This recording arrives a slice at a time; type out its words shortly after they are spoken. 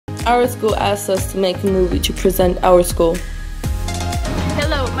Our school asked us to make a movie to present our school.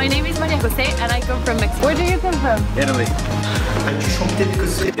 Hello, my name is Maria Jose and I come from Mexico. Where do you come from? Italy.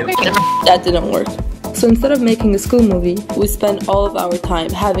 That didn't work. So instead of making a school movie, we spent all of our time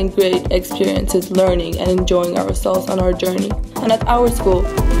having great experiences, learning and enjoying ourselves on our journey. And at our school,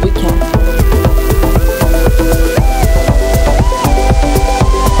 we can.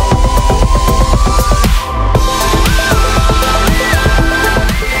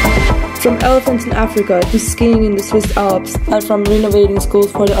 From elephants in Africa to skiing in the Swiss Alps, and from renovating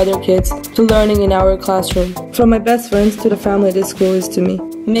schools for the other kids to learning in our classroom. From my best friends to the family this school is to me.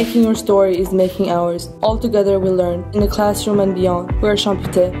 Making your story is making ours. All together we learn, in the classroom and beyond. We're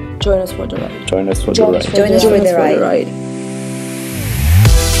Champittet. Join us for the ride. Join us for the ride. Join us for the ride.